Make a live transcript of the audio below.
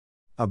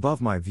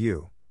Above my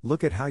view,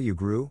 look at how you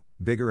grew,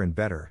 bigger and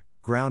better,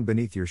 ground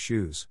beneath your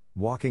shoes,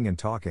 walking and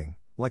talking,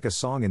 like a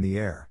song in the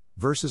air,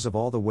 verses of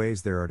all the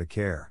ways there are to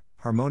care,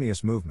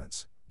 harmonious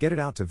movements, get it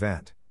out to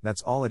vent,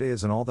 that's all it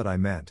is and all that I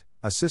meant,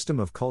 a system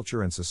of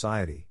culture and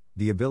society,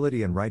 the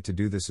ability and right to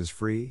do this is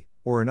free,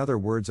 or in other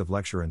words of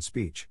lecture and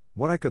speech,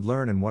 what I could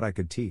learn and what I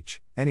could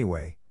teach,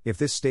 anyway, if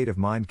this state of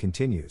mind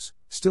continues,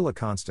 still a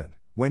constant,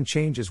 when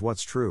change is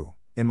what's true,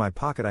 in my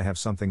pocket I have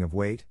something of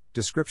weight,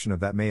 description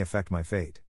of that may affect my fate.